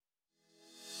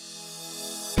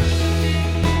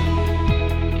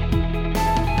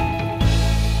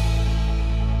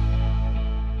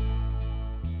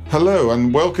Hello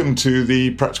and welcome to the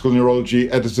Practical Neurology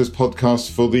Editors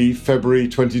Podcast for the February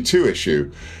 22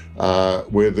 issue.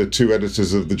 We're the two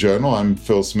editors of the journal. I'm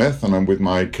Phil Smith and I'm with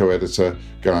my co-editor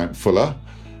Geraint Fuller.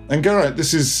 And Geraint,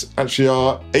 this is actually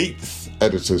our 8th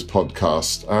Editors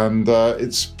Podcast, and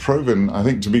it's proven, I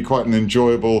think, to be quite an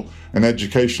enjoyable and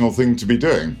educational thing to be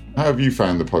doing. How have you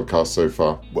found the podcast so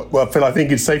far? Well, Phil, I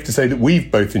think it's safe to say that we've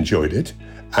both enjoyed it.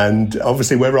 And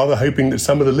obviously, we're rather hoping that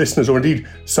some of the listeners, or indeed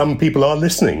some people, are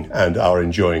listening and are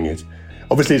enjoying it.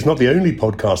 Obviously, it's not the only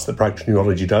podcast that Practical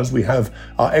Neurology does. We have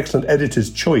our excellent Editor's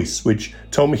Choice, which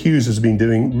Tom Hughes has been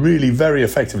doing really very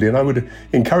effectively. And I would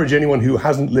encourage anyone who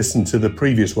hasn't listened to the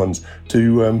previous ones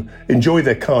to enjoy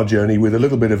their car journey with a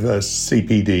little bit of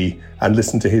CPD and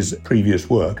listen to his previous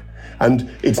work.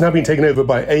 And it's now been taken over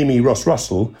by Amy Ross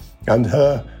Russell, and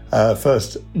her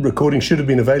first recording should have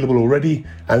been available already,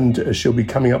 and she'll be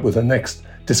coming up with her next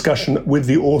discussion with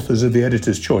the authors of the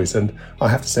Editor's Choice, and I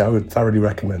have to say I would thoroughly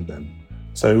recommend them.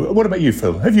 So what about you,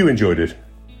 Phil? Have you enjoyed it?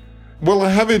 Well,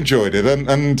 I have enjoyed it,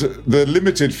 and the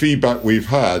limited feedback we've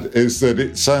had is that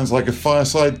it sounds like a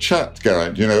fireside chat,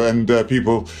 Geraint, and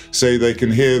people say they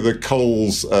can hear the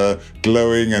coals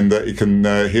glowing and that you can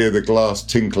hear the glass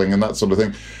tinkling and that sort of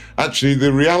thing. Actually,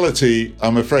 the reality,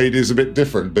 I'm afraid, is a bit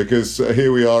different because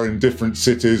here we are in different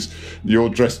cities. You're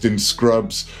dressed in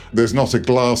scrubs. There's not a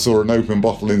glass or an open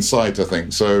bottle in sight, I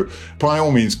think. So by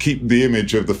all means, keep the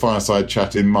image of the fireside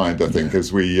chat in mind, I think,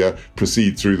 as we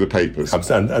proceed through the papers.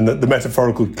 And the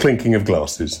metaphorical clinking of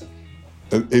glasses.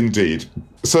 Indeed.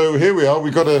 So here we are.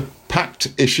 We've got a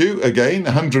packed issue again,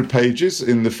 100 pages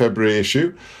in the February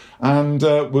issue. And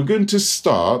we're going to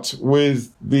start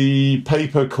with the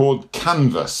paper called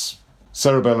Canvas,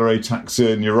 Cerebellar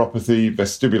Ataxia Neuropathy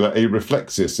Vestibular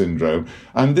Areflexia Syndrome.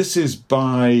 And this is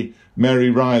by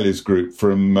Mary Riley's group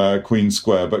from Queen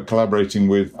Square, but collaborating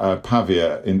with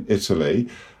Pavia in Italy.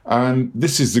 And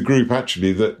this is the group,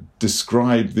 actually, that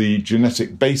described the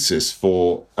genetic basis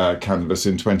for Canvas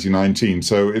in 2019.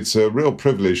 So it's a real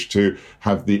privilege to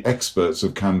have the experts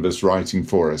of Canvas writing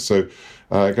for us. So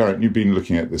Geraint, you've been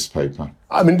looking at this paper.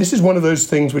 I mean, this is one of those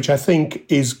things which I think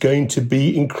is going to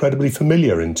be incredibly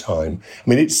familiar in time. I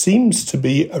mean, it seems to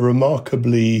be a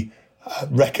remarkably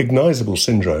recognisable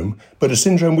syndrome, but a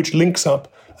syndrome which links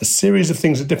up a series of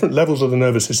things at different levels of the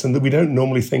nervous system that we don't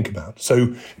normally think about.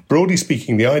 So, broadly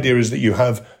speaking, the idea is that you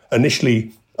have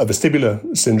initially a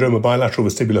vestibular syndrome, a bilateral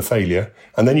vestibular failure,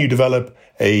 and then you develop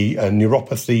a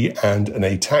neuropathy and an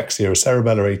ataxia, a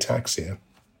cerebellar ataxia.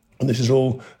 And this is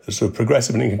all sort of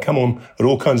progressive, and it can come on at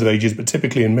all kinds of ages, but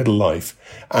typically in middle life.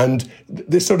 And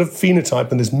this sort of phenotype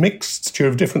and this mixture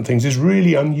of different things is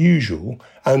really unusual.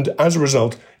 And as a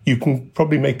result, you can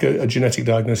probably make a genetic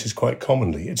diagnosis quite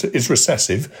commonly. It's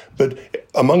recessive, but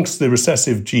amongst the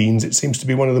recessive genes, it seems to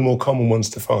be one of the more common ones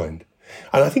to find.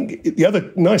 And I think the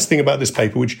other nice thing about this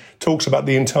paper, which talks about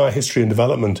the entire history and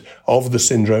development of the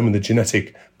syndrome and the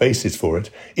genetic basis for it,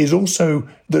 is also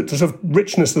the sort of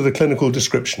richness of the clinical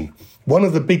description. One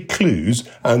of the big clues,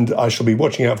 and I shall be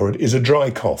watching out for it, is a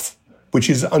dry cough, which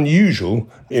is unusual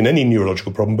in any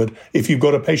neurological problem. But if you've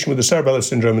got a patient with a cerebellar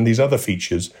syndrome and these other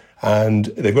features, and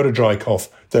they've got a dry cough,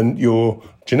 then your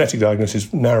genetic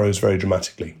diagnosis narrows very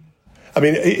dramatically. I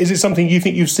mean, is it something you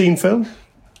think you've seen, Phil?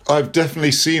 I've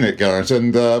definitely seen it,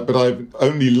 Geraint, but I've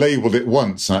only labelled it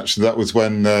once, actually. That was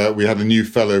when we had a new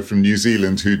fellow from New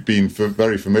Zealand who'd been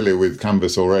very familiar with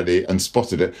Canvas already and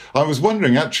spotted it. I was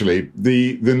wondering, actually,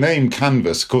 the name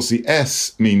Canvas, of course, the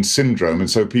S means syndrome, and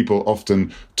so people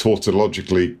often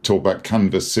tautologically talk about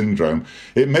Canvas syndrome.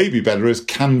 It may be better as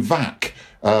CanVac,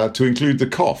 to include the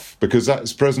cough, because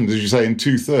that's present, as you say, in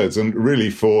 2/3, and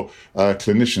really for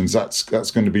clinicians,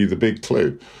 that's going to be the big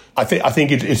clue. I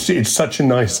think it's such a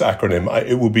nice acronym.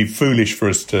 It would be foolish for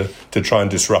us to try and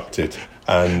disrupt it.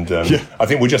 And I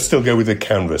think we'll just still go with the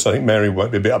Canvas. I think Mary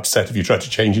won't be a bit upset if you try to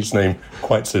change its name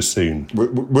quite so soon.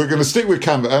 We're going to stick with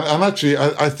Canvas. And actually,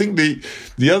 I think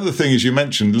the other thing is you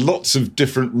mentioned lots of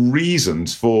different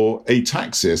reasons for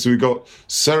ataxia. So we've got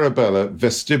cerebellar,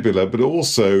 vestibular, but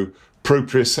also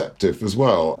proprioceptive as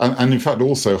well. And in fact,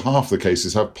 also half the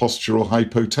cases have postural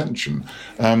hypotension.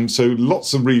 So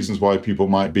lots of reasons why people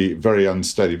might be very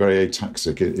unsteady, very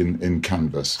ataxic in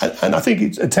Canvas. And I think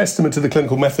it's a testament to the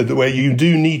clinical method that where you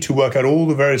do need to work out all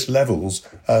the various levels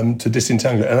to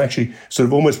disentangle it. And actually, sort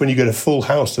of almost when you get a full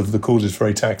house of the causes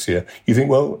for ataxia, you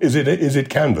think, well, is it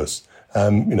Canvas?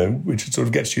 Which sort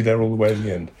of gets you there all the way in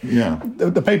the end. Yeah.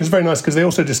 The paper's very nice because they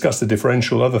also discuss the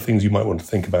differential, other things you might want to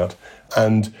think about.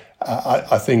 And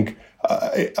I think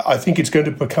I think it's going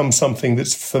to become something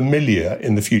that's familiar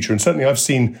in the future. And certainly I've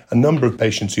seen a number of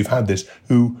patients who've had this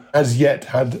who as yet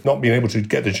had not been able to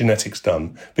get the genetics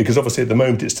done, because obviously at the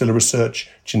moment it's still a research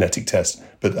genetic test,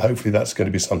 but hopefully that's going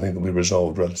to be something that will be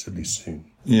resolved relatively soon.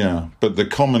 Yeah, but the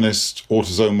commonest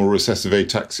autosomal recessive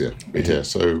ataxia here,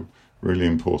 so really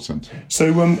important.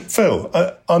 So, Phil,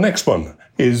 our next one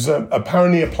is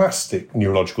paraneoplastic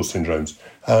neurological syndromes.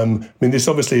 This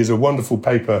obviously is a wonderful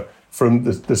paper from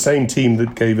the same team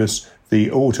that gave us the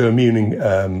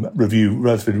autoimmune review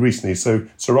relatively recently. So,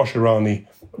 Sarosh Irani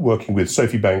working with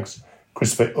Sophie Banks,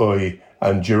 Christopher Oy,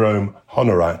 and Jerome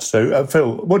Honorat. So,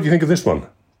 Phil, what do you think of this one?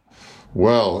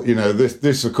 Well,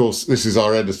 this, of course, this is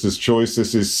our editor's choice.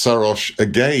 This is Sarosh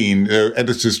again,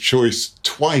 editor's choice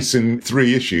twice in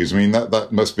 3 issues. That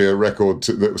must be a record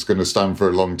that was going to stand for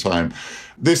a long time.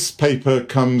 This paper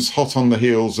comes hot on the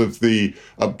heels of the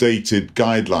updated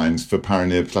guidelines for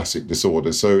paraneoplastic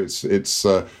disorders. So it's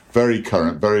very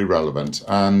current, very relevant.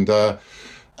 And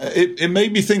it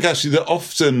made me think, actually, that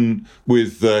often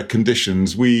with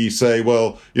conditions, we say,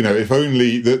 well, if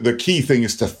only the key thing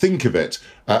is to think of it,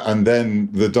 and then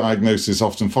the diagnosis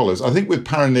often follows. I think with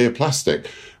paraneoplastic,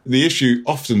 the issue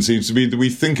often seems to be that we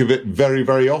think of it very,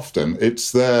 very often.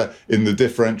 It's there in the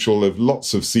differential of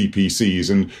lots of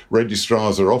CPCs, and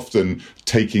registrars are often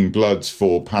taking bloods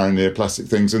for paraneoplastic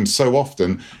things, and so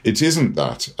often it isn't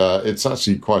that. It's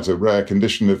actually quite a rare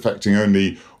condition affecting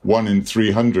only 1 in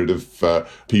 300 of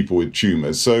people with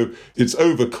tumours. So it's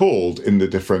overcalled in the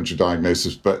differential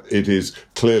diagnosis, but it is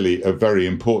clearly a very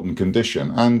important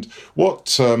condition. And what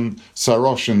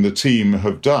Sarosh and the team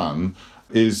have done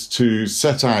is to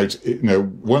set out,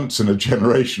 once in a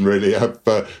generation really, have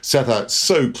set out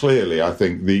so clearly, I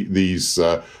think, these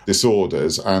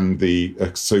disorders and the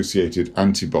associated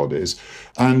antibodies.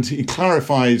 And he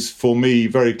clarifies for me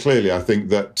very clearly, I think,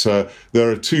 that there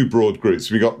are 2 broad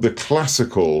groups. We've got the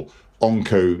classical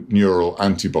onconeural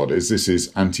antibodies. This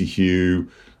is anti-Hu,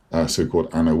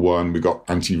 so-called ANA1. We've got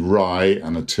anti-Rai,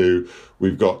 ANA2.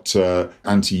 We've got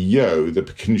anti-Yo, the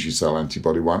Purkinje cell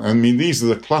antibody one. These are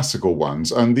the classical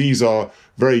ones, and these are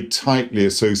very tightly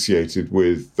associated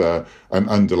with an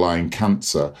underlying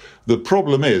cancer. The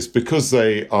problem is, because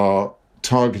they are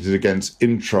targeted against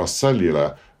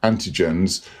intracellular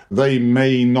antigens, they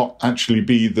may not actually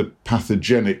be the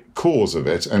pathogenic cause of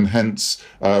it, and hence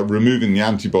removing the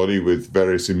antibody with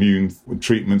various immune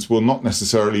treatments will not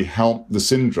necessarily help the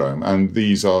syndrome, and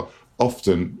these are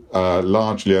often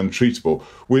largely untreatable,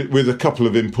 with a couple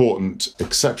of important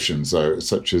exceptions, though,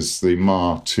 such as the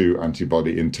MAR2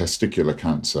 antibody in testicular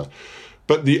cancer.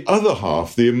 But the other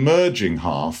half, the emerging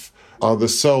half, are the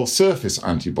cell surface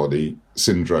antibody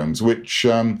syndromes, which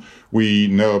we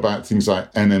know about, things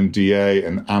like NMDA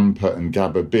and AMPA and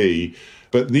GABA-B.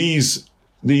 But these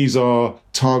are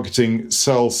targeting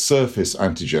cell surface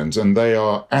antigens, and they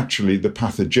are actually the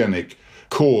pathogenic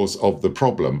cause of the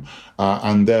problem,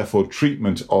 and therefore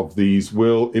treatment of these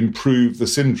will improve the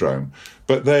syndrome.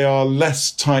 But they are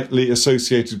less tightly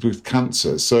associated with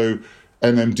cancer. So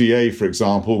NMDA, for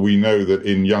example, we know that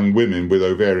in young women with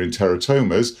ovarian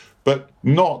teratomas, but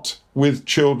not with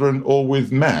children or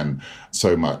with men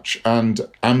so much. And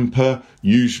AMPA,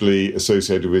 usually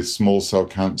associated with small cell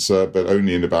cancer, but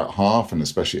only in about half, and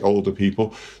especially older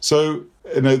people. So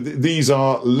these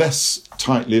are less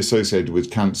tightly associated with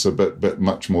cancer, but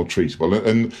much more treatable.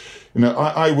 And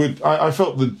I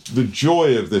felt the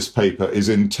joy of this paper is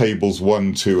in tables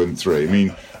 1, 2, and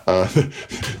 3.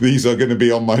 These are going to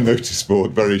be on my notice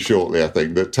board very shortly. I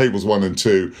think that tables 1 and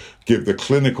 2 give the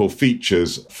clinical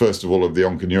features, first of all, of the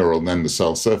onconeural, and then the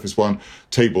cell surface one.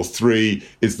 Table 3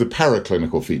 is the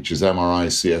paraclinical features, MRI,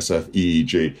 CSF,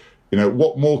 EEG.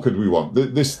 What more could we want?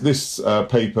 This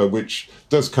paper, which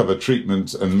does cover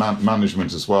treatment and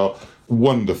management as well,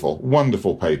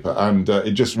 wonderful paper. And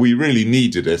we really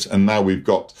needed it. And now we've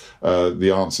got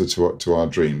the answer to our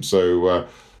dream. So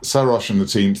Sarosh and the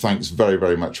team, thanks very,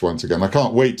 very much once again. I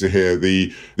can't wait to hear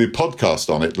the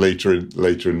podcast on it later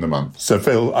in the month. So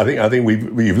Phil, I think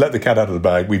we've let the cat out of the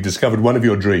bag. We've discovered one of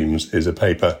your dreams is a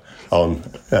paper on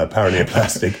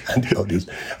paraneoplastic antibodies.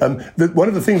 One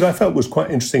of the things I felt was quite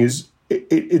interesting is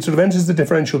it sort of enters the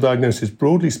differential diagnosis,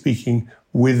 broadly speaking,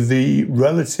 with the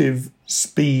relative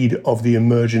speed of the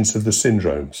emergence of the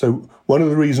syndrome. So one of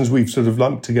the reasons we've sort of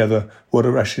lumped together what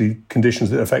are actually conditions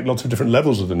that affect lots of different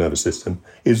levels of the nervous system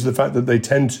is the fact that they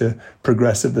tend to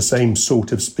progress at the same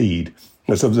sort of speed.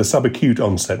 So there's a subacute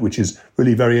onset, which is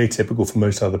really very atypical for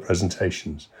most other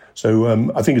presentations.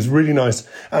 So I think it's really nice.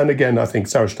 And again, I think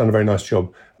Sarah's done a very nice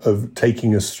job of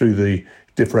taking us through the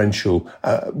differential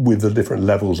with the different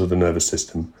levels of the nervous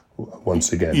system,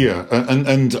 once again. Yeah,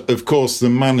 and of course the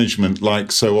management,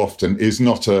 like so often, is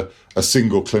not a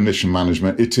single clinician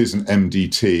management. It is an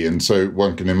MDT, and so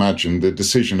one can imagine the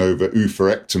decision over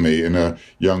oophorectomy in a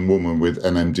young woman with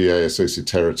NMDA-associated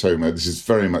teratoma. This is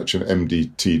very much an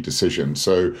MDT decision.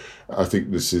 So I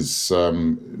think this is,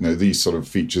 these sort of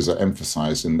features are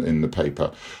emphasised in the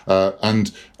paper,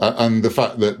 and the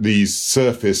fact that these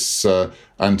surface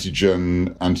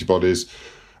antigen antibodies,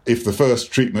 if the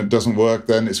first treatment doesn't work,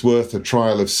 then it's worth a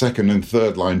trial of second and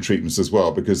third line treatments as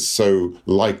well, because so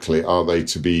likely are they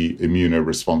to be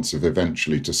immunoresponsive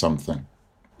eventually to something.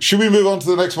 Should we move on to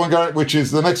the next one, Garrett, which is,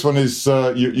 the next one is,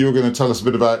 you're going to tell us a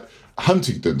bit about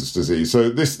Huntington's disease. So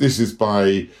this is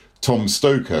by Tom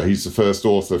Stoker. He's the first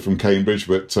author from Cambridge,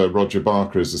 but Roger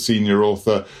Barker is the senior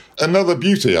author. Another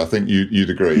beauty, I think you'd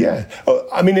agree. Yeah.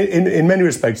 I mean, in many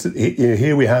respects,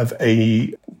 here we have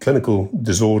a clinical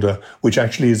disorder which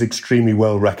actually is extremely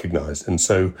well recognized. And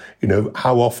so,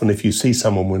 how often, if you see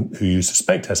someone who you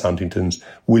suspect has Huntington's,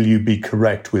 will you be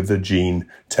correct with the gene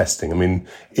testing? I mean,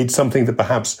 it's something that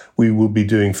perhaps we will be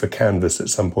doing for Canvas at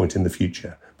some point in the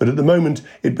future. But at the moment,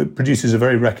 it produces a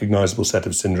very recognizable set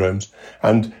of syndromes.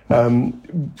 And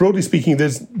broadly speaking, there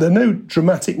are no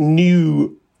dramatic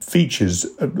new features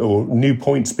or new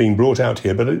points being brought out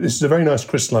here, but this is a very nice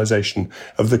crystallization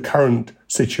of the current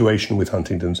situation with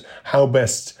Huntington's, how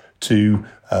best to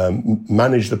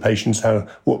manage the patients, how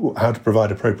to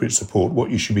provide appropriate support,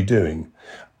 what you should be doing.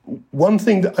 One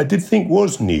thing that I did think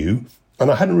was new,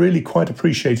 and I hadn't really quite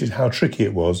appreciated how tricky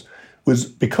it was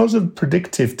because of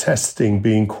predictive testing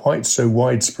being quite so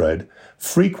widespread,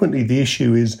 frequently the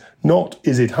issue is not,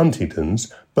 is it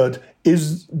Huntington's, but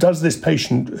does this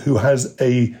patient who has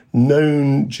a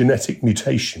known genetic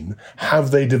mutation, have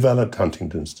they developed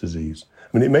Huntington's disease?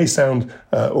 I mean, it may sound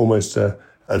almost a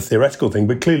theoretical thing,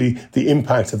 but clearly the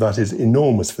impact of that is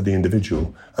enormous for the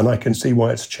individual, and I can see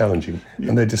why it's challenging.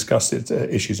 And they discuss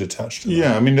issues attached to that.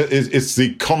 Yeah, I mean, it's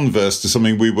the converse to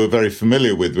something we were very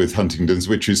familiar with Huntington's,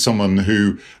 which is someone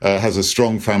who has a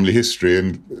strong family history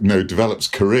and develops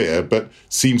career, but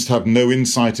seems to have no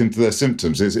insight into their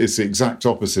symptoms. It's the exact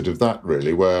opposite of that,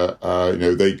 really, where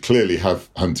they clearly have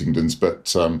Huntington's, but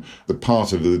the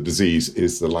part of the disease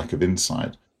is the lack of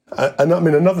insight. And I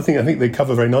mean, another thing I think they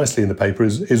cover very nicely in the paper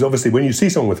is obviously when you see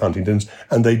someone with Huntington's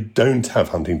and they don't have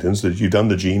Huntington's, that you've done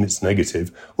the gene, it's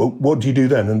negative, well, what do you do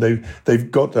then? And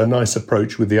they've got a nice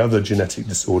approach with the other genetic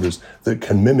disorders that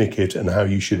can mimic it and how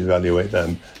you should evaluate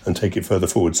them and take it further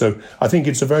forward. So I think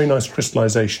it's a very nice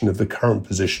crystallization of the current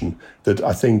position that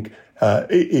I think,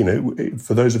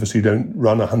 for those of us who don't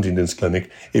run a Huntington's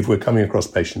clinic, if we're coming across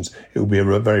patients, it will be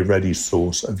a very ready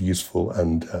source of useful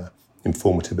and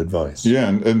informative advice. Yeah,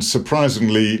 and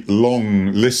surprisingly long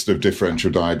list of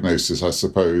differential diagnosis, I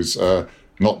suppose.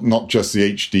 Not just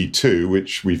the HD2,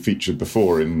 which we featured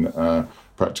before in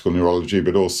practical neurology,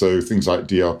 but also things like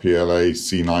DRPLA,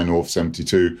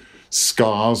 C9orf72,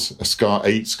 SCARS,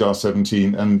 SCAR8,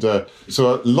 SCAR17, and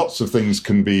so lots of things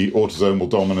can be autosomal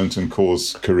dominant and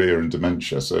cause career and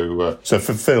dementia. So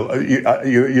for Phil,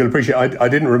 you'll appreciate, I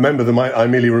didn't remember them, I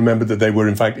merely remembered that they were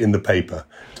in fact in the paper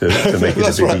to make it that's a bit right,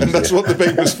 easier. And that's what the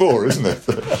paper's for, isn't it?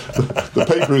 The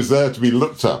paper is there to be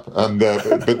looked up, and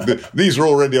these are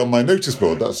already on my notice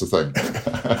board, that's the thing.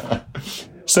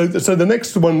 So the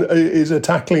next one is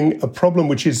tackling a problem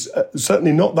which is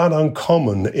certainly not that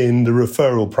uncommon in the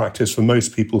referral practice for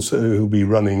most people who will be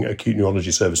running acute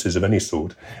neurology services of any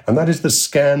sort, and that is the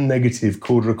scan-negative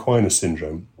Cauda-Equina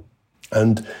syndrome.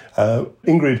 And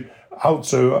Ingrid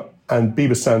Altso and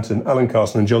Biba Stanton, Alan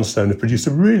Carson and John Stone have produced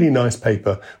a really nice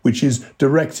paper which is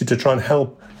directed to try and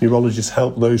help neurologists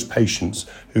help those patients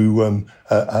who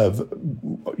have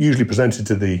usually presented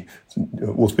to the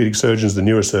orthopedic surgeons, the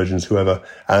neurosurgeons, whoever.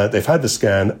 They've had the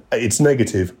scan, it's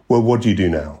negative. Well, what do you do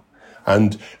now?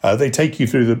 And they take you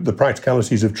through the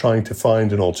practicalities of trying to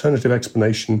find an alternative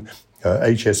explanation,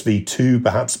 HSV2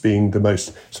 perhaps being the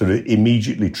most sort of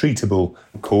immediately treatable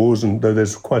cause, and though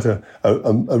there's quite a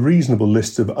reasonable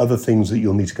list of other things that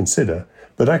you'll need to consider.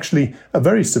 But actually, a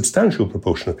very substantial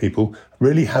proportion of people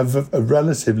really have a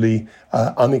relatively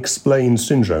unexplained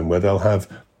syndrome where they'll have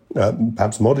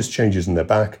perhaps modest changes in their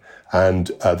back,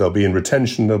 and they'll be in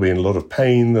retention, they'll be in a lot of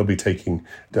pain, they'll be taking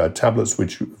tablets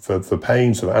which for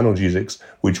pain, so analgesics,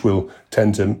 which will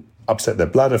tend to upset their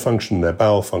bladder function, their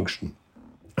bowel function.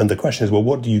 And the question is, well,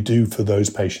 what do you do for those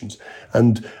patients?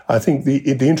 And I think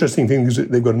the interesting thing is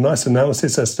that they've got a nice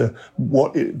analysis as to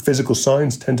what physical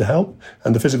signs tend to help.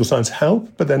 And the physical signs help,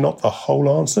 but they're not the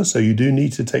whole answer. So you do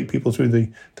need to take people through the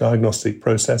diagnostic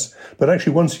process. But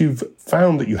actually, once you've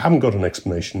found that you haven't got an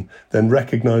explanation, then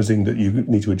recognizing that you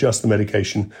need to adjust the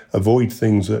medication, avoid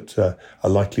things that are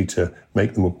likely to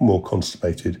make them more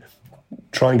constipated,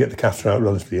 try and get the catheter out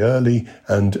relatively early,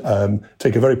 and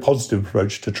take a very positive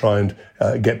approach to try and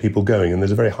get people going. And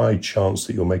there's a very high chance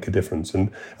that you'll make a difference. And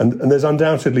there's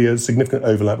undoubtedly a significant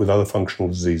overlap with other functional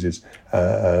diseases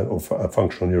or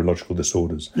functional neurological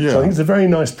disorders. Yeah. So I think it's a very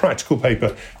nice practical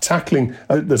paper tackling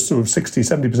the sort of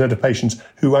 60-70% of patients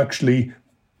who actually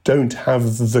don't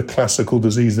have the classical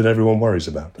disease that everyone worries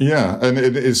about. Yeah, and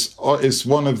it's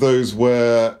one of those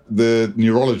where the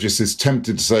neurologist is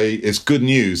tempted to say, it's good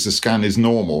news, the scan is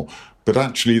normal. But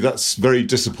actually, that's very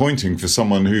disappointing for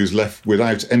someone who's left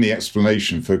without any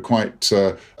explanation for quite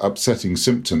upsetting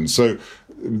symptoms. So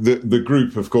the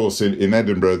group, of course, in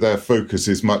Edinburgh, their focus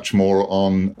is much more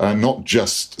on not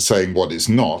just saying what it's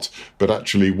not, but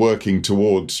actually working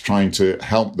towards trying to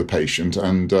help the patient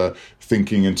and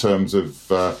thinking in terms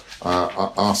of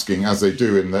asking, as they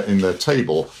do in their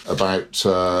table, about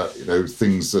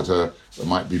things that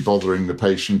might be bothering the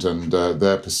patient and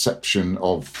their perception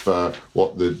of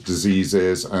what the disease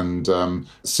is, and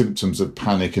symptoms of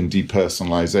panic and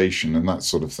depersonalization and that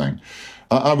sort of thing.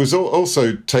 I was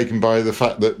also taken by the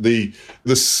fact that the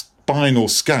spinal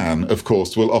scan, of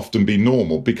course, will often be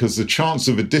normal because the chance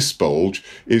of a disc bulge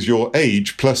is your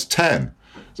age plus 10.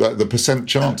 The percent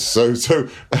chance. So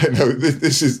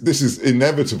this is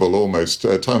inevitable almost.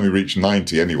 Time we reach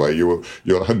 90 anyway, you're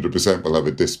 100% will have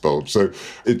a disc bulge. So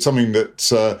it's something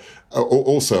that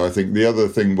also, I think the other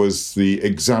thing was the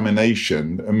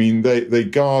examination. I mean, they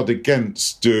guard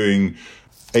against doing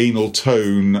anal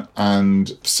tone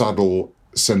and saddle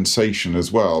sensation as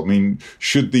well. I mean,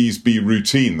 should these be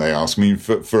routine, they ask? I mean,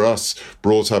 for us,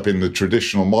 brought up in the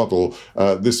traditional model,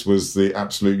 this was the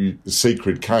absolutely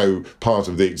sacred cow part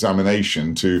of the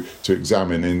examination to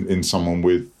examine in someone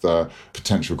with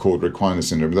potential Cauda equina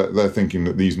syndrome. They're thinking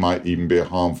that these might even be a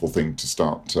harmful thing to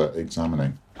start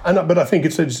examining. But I think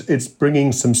it's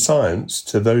bringing some science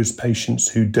to those patients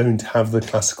who don't have the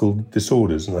classical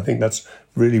disorders. And I think that's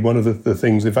really one of the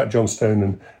things. In fact, John Stone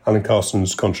and Alan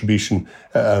Carson's contribution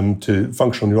to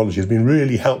functional neurology has been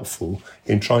really helpful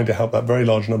in trying to help that very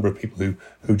large number of people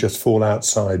who just fall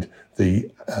outside the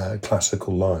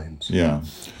classical lines. Yeah.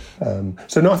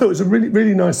 So no, I thought it was a really,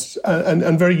 really nice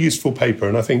and very useful paper.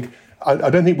 And I think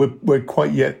I don't think we're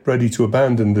quite yet ready to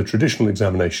abandon the traditional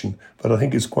examination, but I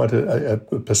think it's quite a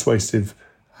persuasive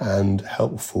and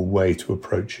helpful way to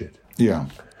approach it. Yeah.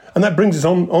 And that brings us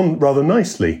on rather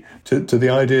nicely to the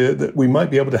idea that we might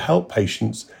be able to help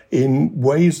patients in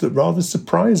ways that rather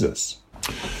surprise us.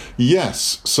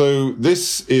 Yes. So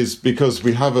this is because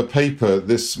we have a paper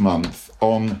this month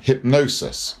on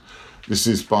hypnosis. This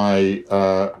is by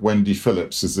Wendy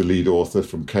Phillips, is the lead author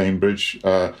from Cambridge,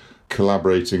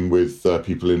 collaborating with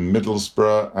people in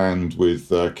Middlesbrough and with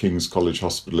King's College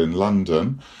Hospital in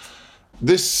London.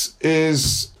 This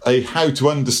is a how to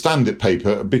understand it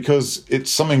paper because it's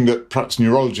something that perhaps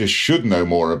neurologists should know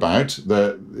more about.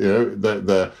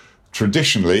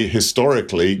 Traditionally,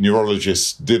 historically,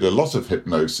 neurologists did a lot of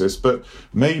hypnosis, but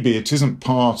maybe it isn't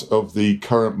part of the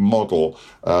current model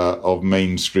of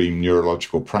mainstream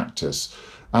neurological practice.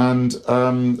 And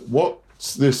what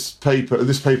this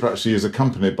paper actually is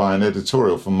accompanied by an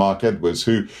editorial from Mark Edwards,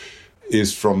 who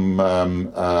is from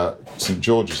St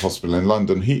George's Hospital in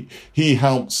London. He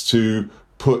helps to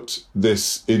put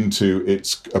this into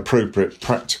its appropriate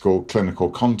practical clinical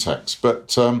context.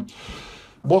 But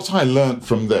what I learnt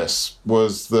from this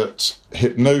was that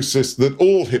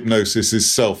all hypnosis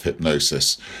is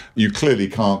self-hypnosis. You clearly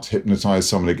can't hypnotize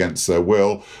someone against their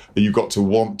will. You've got to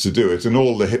want to do it. And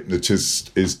all the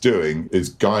hypnotist is doing is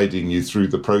guiding you through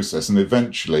the process. And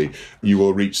eventually you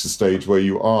will reach the stage where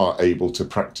you are able to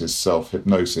practice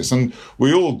self-hypnosis. And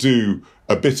we all do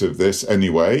a bit of this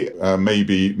anyway.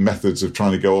 Maybe methods of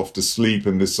trying to go off to sleep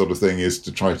and this sort of thing is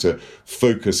to try to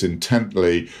focus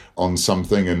intently on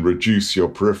something and reduce your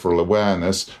peripheral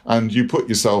awareness, and you put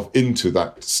yourself into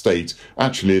that state.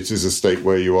 Actually, it is a state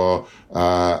where you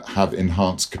have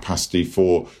enhanced capacity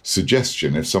for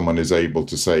suggestion if someone is able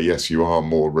to say, yes, you are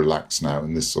more relaxed now,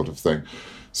 and this sort of thing.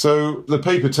 So the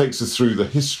paper takes us through the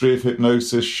history of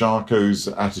hypnosis, Charcot's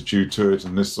attitude to it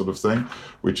and this sort of thing,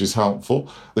 which is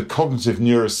helpful. The cognitive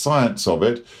neuroscience of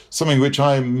it, something which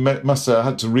I must say I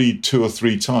had to read 2 or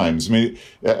 3 times. I mean,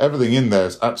 everything in there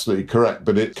is absolutely correct,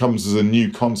 but it comes as a new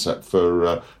concept for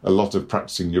a lot of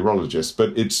practicing neurologists.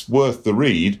 But it's worth the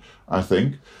read, I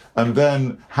think. And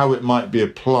then how it might be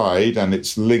applied and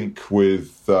its link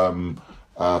with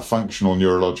functional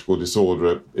neurological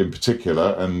disorder in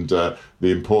particular, and the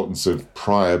importance of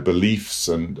prior beliefs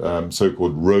and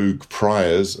so-called rogue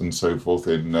priors and so forth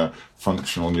in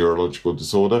functional neurological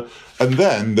disorder. And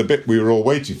then the bit we were all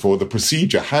waiting for, the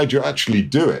procedure, how do you actually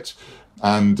do it?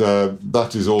 And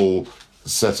that is all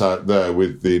set out there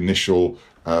with the initial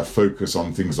focus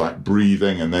on things like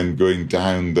breathing and then going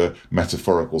down the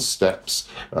metaphorical steps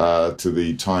to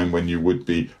the time when you would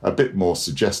be a bit more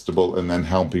suggestible and then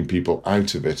helping people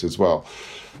out of it as well.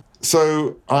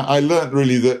 So I learned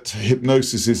really that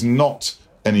hypnosis is not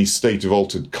any state of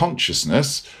altered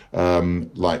consciousness,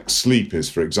 like sleep is,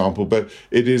 for example, but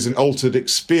it is an altered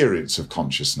experience of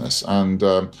consciousness. And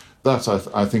that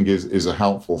I think is a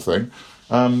helpful thing.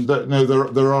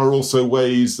 There are also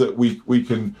ways that we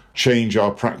can change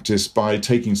our practice by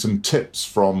taking some tips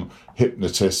from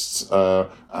hypnotists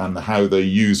and how they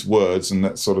use words and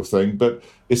that sort of thing. But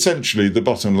essentially, the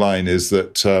bottom line is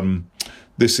that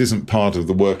this isn't part of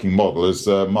the working model. As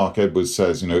Mark Edwards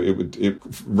says,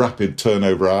 rapid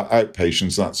turnover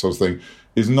outpatients, that sort of thing,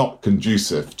 is not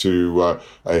conducive to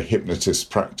a hypnotist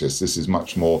practice. This is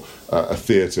much more a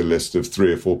theatre list of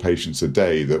 3 or 4 patients a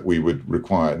day that we would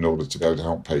require in order to be able to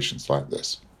help patients like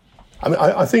this. I mean,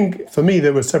 I think for me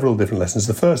there were several different lessons.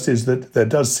 The first is that there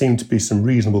does seem to be some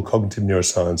reasonable cognitive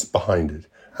neuroscience behind it,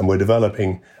 and we're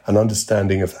developing an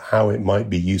understanding of how it might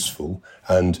be useful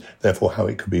and therefore how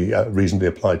it could be reasonably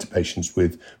applied to patients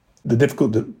with the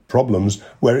difficult problems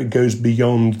where it goes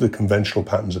beyond the conventional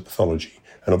patterns of pathology.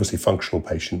 And obviously functional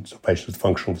patients, or patients with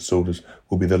functional disorders,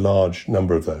 will be the large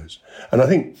number of those. And I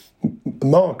think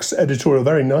Mark's editorial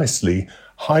very nicely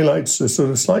highlights the sort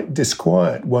of slight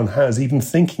disquiet one has even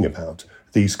thinking about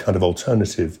these kind of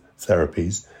alternative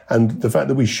therapies, and the fact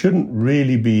that we shouldn't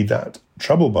really be that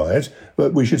troubled by it,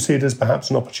 but we should see it as perhaps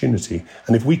an opportunity.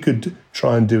 And if we could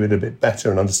try and do it a bit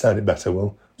better and understand it better,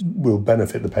 we'll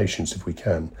benefit the patients if we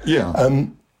can. Yeah.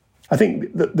 I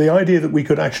think that the idea that we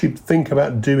could actually think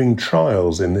about doing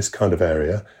trials in this kind of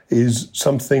area is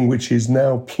something which is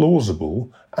now plausible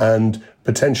and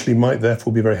potentially might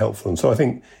therefore be very helpful. And so I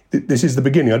think this is the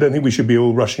beginning. I don't think we should be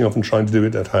all rushing off and trying to do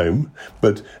it at home,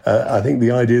 but I think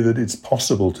the idea that it's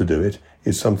possible to do it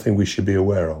is something we should be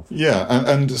aware of. Yeah,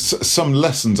 and some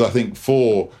lessons, I think,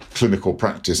 for clinical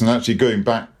practice, and actually going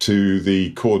back to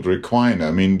the cauda equina,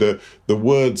 I mean, the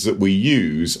words that we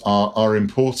use are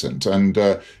important. And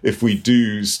if we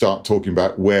do start talking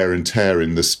about wear and tear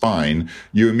in the spine,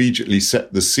 you immediately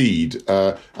set the seed.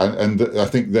 And I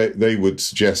think they would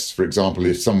suggest, for example,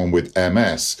 if someone with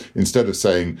MS, instead of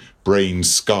saying brain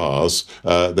scars,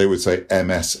 they would say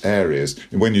MS areas.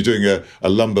 And when you're doing a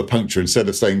lumbar puncture, instead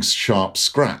of saying sharp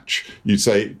scratch, you'd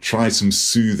say try some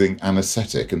soothing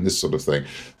anaesthetic and this sort of thing.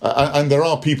 And there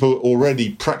are people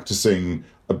already practicing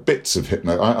bits of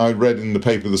hypno. I read in the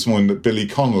paper this morning that Billy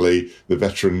Connolly, the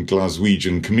veteran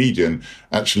Glaswegian comedian,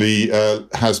 actually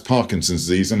has Parkinson's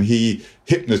disease, and he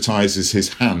hypnotizes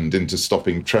his hand into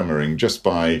stopping tremoring just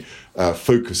by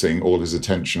focusing all his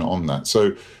attention on that.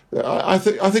 So I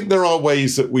think there are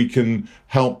ways that we can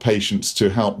help patients to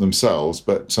help themselves,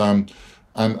 but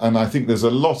and I think there's a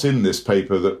lot in this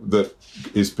paper that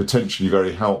is potentially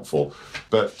very helpful,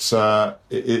 but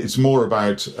it's more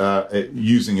about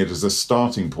using it as a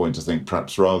starting point, I think,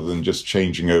 perhaps, rather than just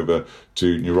changing over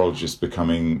to neurologists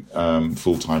becoming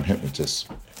full-time hypnotists.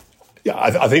 Yeah,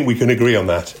 I think we can agree on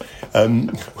that.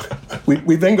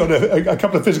 We then got a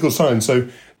couple of physical signs. So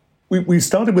we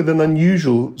started with an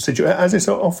unusual situation, as is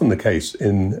so often the case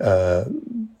in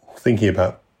thinking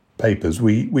about papers.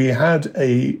 We had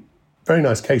a very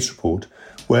nice case report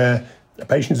where a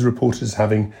patient is reported as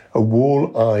having a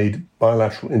wall-eyed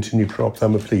bilateral internuclear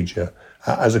ophthalmoplegia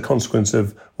as a consequence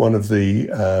of one of the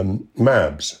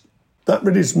MABs. That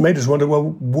really made us wonder, well,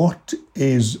 what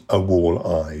is a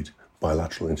wall-eyed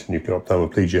bilateral internuclear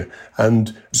ophthalmoplegia?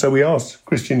 And so we asked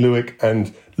Christian Lewick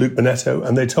and Luke Bonetto,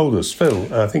 and they told us.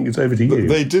 Phil, I think it's over to you.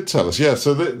 They did tell us, yeah.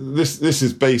 So this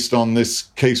is based on this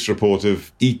case report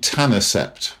of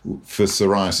etanercept for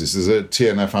psoriasis. There's a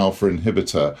TNF-alpha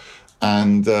inhibitor,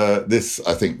 and this,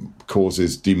 I think,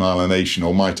 causes demyelination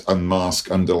or might unmask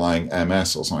underlying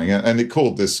MS or something. And it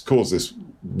caused this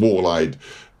wall-eyed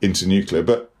internuclear.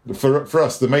 But for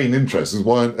us, the main interest is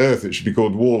why on earth it should be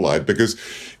called wall-eyed, because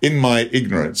in my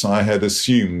ignorance, I had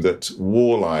assumed that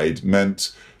wall-eyed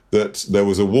meant that there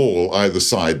was a wall either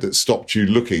side that stopped you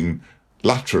looking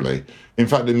laterally. In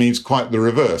fact, it means quite the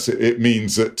reverse. It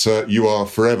means that you are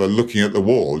forever looking at the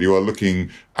wall. You are looking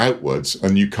outwards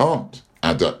and you can't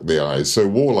adduct the eyes. So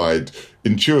wall-eyed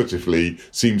intuitively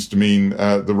seems to mean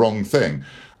the wrong thing.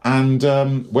 And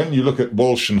when you look at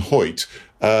Walsh and Hoyt,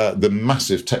 the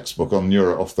massive textbook on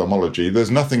neuro-ophthalmology, there's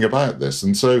nothing about this.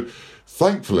 And so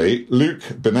thankfully, Luc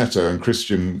Bonetto and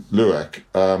Christian Lueck,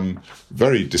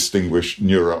 very distinguished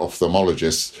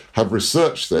neuro-ophthalmologists, have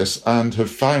researched this and have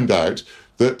found out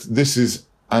that this is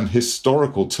an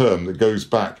historical term that goes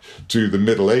back to the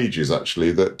Middle Ages,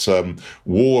 actually, that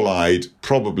wall-eyed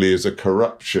probably is a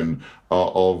corruption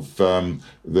of the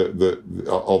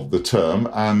term,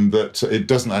 and that it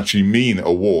doesn't actually mean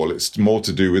a wall. It's more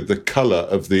to do with the colour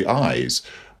of the eyes.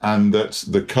 And that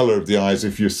the colour of the eyes,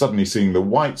 if you're suddenly seeing the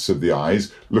whites of the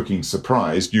eyes, looking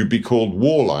surprised, you'd be called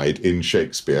wall-eyed in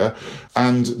Shakespeare.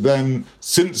 And then,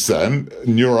 since then,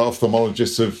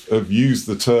 neuro-ophthalmologists have used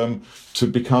the term to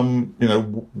become,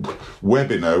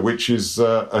 Webino, which is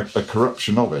a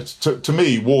corruption of it. To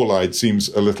me, wall-eyed seems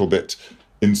a little bit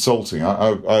insulting.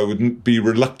 I would be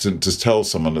reluctant to tell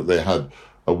someone that they had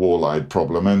a wall-eyed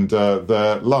problem. And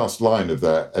their last line of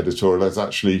their editorial is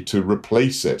actually to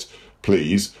replace it,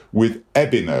 please, with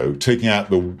ebino, taking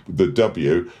out the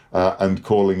W and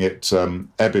calling it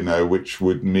ebino, which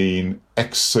would mean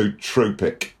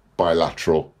exotropic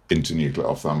bilateral internuclear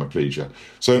ophthalmoplegia.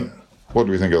 So what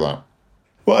do we think of that?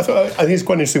 Well, I think it's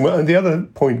quite interesting. And the other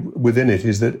point within it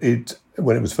is that it,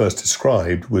 when it was first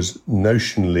described, was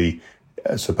notionally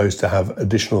supposed to have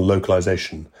additional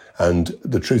localization. And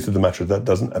the truth of the matter is that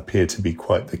doesn't appear to be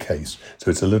quite the case. So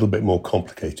it's a little bit more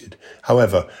complicated.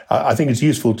 However, I think it's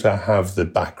useful to have the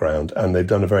background, and they've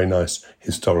done a very nice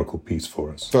historical piece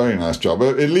for us. Very nice job.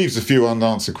 It leaves a few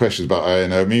unanswered questions about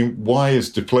INO. I mean, why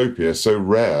is diplopia so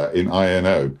rare in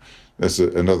INO? That's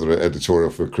another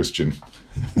editorial for Christian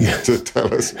to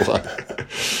tell us why.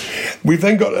 We've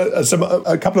then got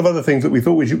a couple of other things that we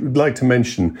thought we'd like to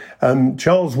mention.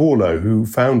 Charles Warlow, who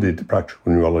founded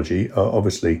Practical Neurology,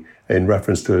 obviously in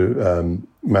reference to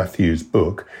Matthew's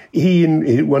book, he,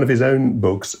 in one of his own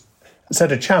books,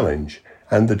 set a challenge.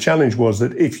 And the challenge was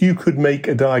that if you could make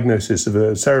a diagnosis of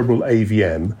a cerebral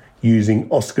AVM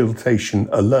using auscultation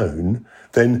alone,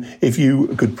 then if you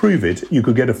could prove it, you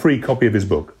could get a free copy of his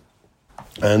book.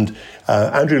 And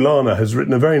Andrew Lana has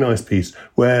written a very nice piece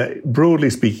where, broadly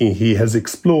speaking, he has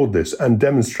explored this and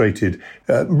demonstrated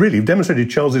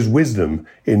Charles's wisdom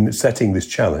in setting this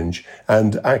challenge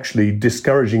and actually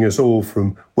discouraging us all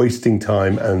from wasting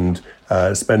time and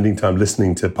spending time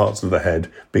listening to parts of the head,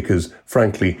 because,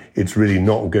 frankly, it's really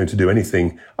not going to do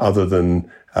anything other than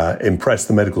impress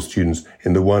the medical students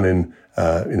in the 1 in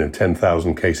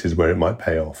 10,000 cases where it might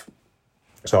pay off.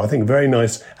 So I think very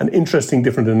nice and interesting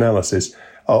different analysis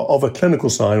of a clinical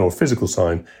sign or physical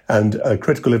sign and a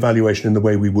critical evaluation in the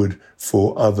way we would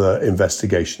for other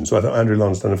investigations. So I thought Andrew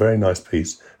Lana's done a very nice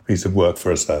piece of work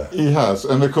for us there. He has.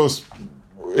 And of course,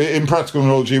 in practical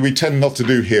neurology, we tend not to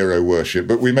do hero worship,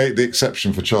 but we make the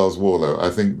exception for Charles Warlow. I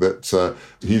think that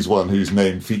he's one whose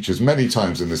name features many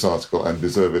times in this article, and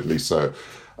deservedly so.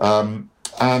 And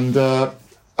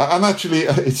actually,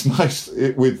 it's nice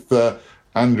with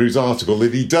Andrew's article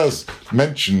that he does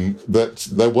mention that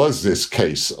there was this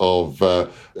case of a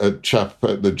chap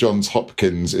at the Johns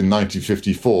Hopkins in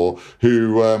 1954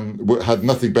 who had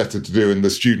nothing better to do and the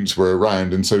students were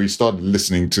around, and so he started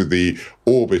listening to the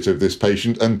orbit of this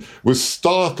patient and was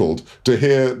startled to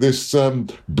hear this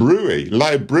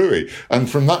loud bruit. And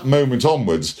from that moment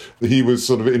onwards, he was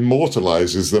sort of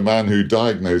immortalized as the man who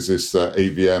diagnosed this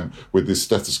AVM with this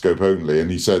stethoscope only. And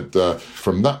he said,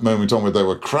 from that moment onward, there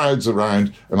were crowds around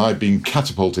and I'd been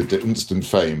catapulted to instant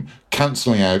fame,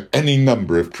 cancelling out any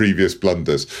number of previous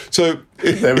blunders. So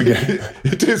there we go.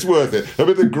 It is worth it. A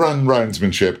bit of grand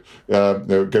roundsmanship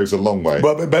goes a long way.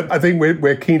 Well, but I think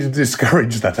we're keen to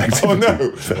discourage that activity.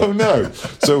 Oh no.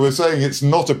 So we're saying it's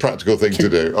not a practical thing to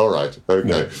do. All right. Okay.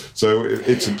 No. So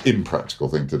it's an impractical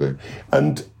thing to do.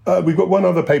 And we've got one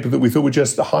other paper that we thought we'd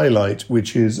just highlight,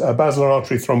 which is basilar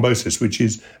artery thrombosis, which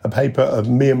is a paper of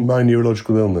me and my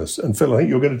neurological illness. And Phil, I think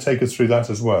you're going to take us through that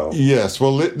as well. Yes.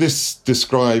 Well, this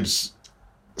describes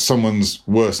someone's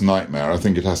worst nightmare, I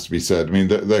think it has to be said. I mean,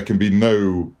 there can be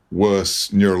no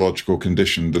worse neurological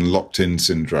condition than locked-in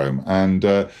syndrome.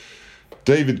 And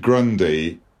David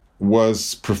Grundy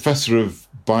was professor of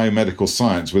biomedical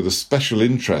science with a special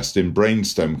interest in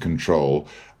brainstem control.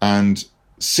 And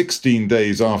 16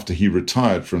 days after he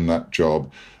retired from that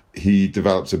job, he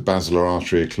developed a basilar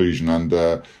artery occlusion and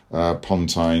a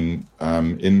pontine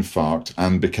infarct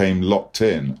and became locked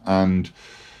in. And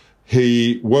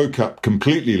he woke up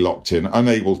completely locked in,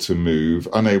 unable to move,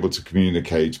 unable to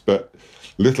communicate, but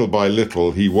little by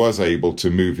little he was able to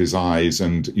move his eyes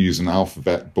and use an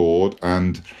alphabet board,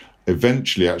 and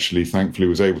eventually, actually, thankfully,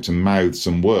 was able to mouth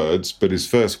some words, but his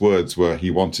first words were he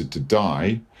wanted to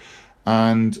die.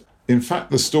 And in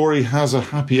fact, the story has a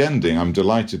happy ending, I'm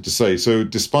delighted to say. So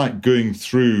despite going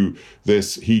through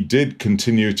this, he did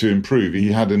continue to improve.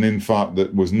 He had an infarct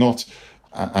that was not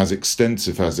as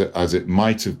extensive as it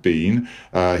might have been.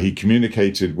 He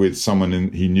communicated with someone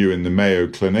he knew in the Mayo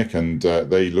Clinic, and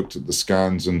they looked at the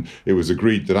scans, and it was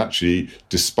agreed that actually,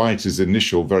 despite his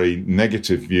initial very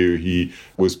negative view, he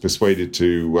was persuaded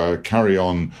to carry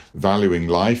on valuing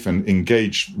life and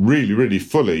engage really, really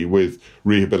fully with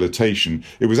rehabilitation.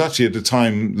 It was actually at the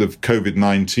time of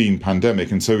COVID-19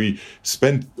 pandemic, and so he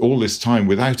spent all this time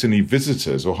without any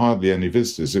visitors, or hardly any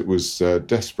visitors. It was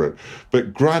desperate.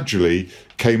 But gradually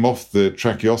came off the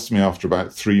tracheostomy after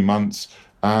about 3 months,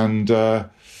 and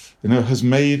has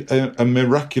made a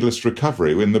miraculous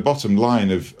recovery. And the bottom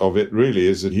line of it really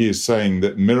is that he is saying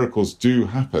that miracles do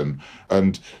happen,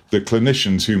 and the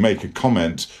clinicians who make a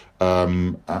comment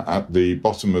at the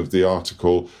bottom of the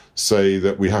article say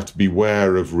that we have to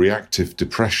beware of reactive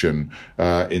depression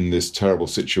in this terrible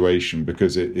situation,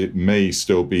 because it may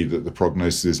still be that the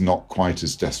prognosis is not quite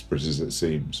as desperate as it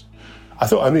seems.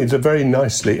 I mean, it's a very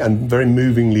nicely and very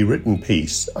movingly written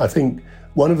piece. I think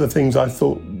one of the things I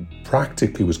thought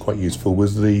practically was quite useful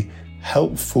was the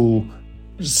helpful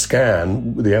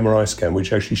scan, the MRI scan,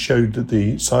 which actually showed that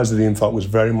the size of the infarct was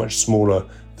very much smaller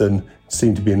than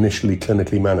seemed to be initially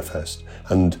clinically manifest.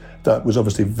 And that was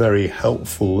obviously very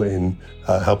helpful in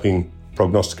helping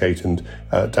prognosticate and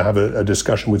to have a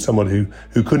discussion with someone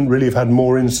who couldn't really have had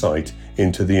more insight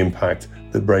into the impact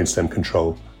that brainstem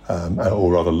control,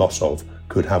 or rather loss of,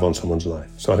 could have on someone's life.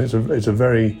 So I think it's a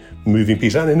very moving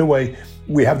piece. And in a way,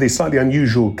 we have these slightly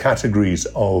unusual categories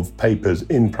of papers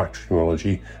in practical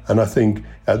neurology, and I think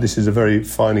this is a very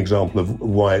fine example of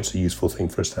why it's a useful thing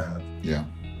for us to have. Yeah.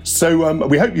 So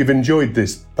we hope you've enjoyed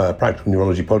this Practical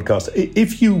Neurology podcast.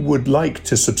 If you would like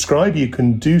to subscribe, you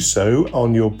can do so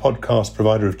on your podcast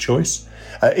provider of choice.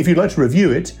 If you'd like to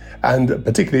review it, and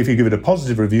particularly if you give it a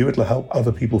positive review, it'll help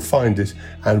other people find it,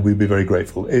 and we'd be very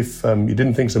grateful. If you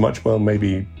didn't think so much, well,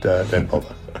 maybe don't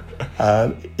bother.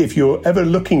 If you're ever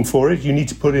looking for it, you need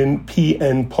to put in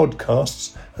PN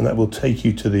Podcasts, and that will take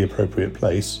you to the appropriate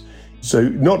place. So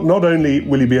not only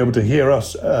will you be able to hear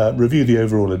us review the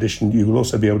overall edition, you will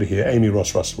also be able to hear Amy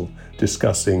Ross-Russell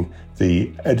discussing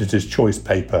the editor's choice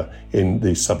paper in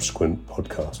the subsequent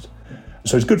podcast.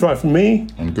 So it's goodbye from me.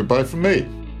 And goodbye from me.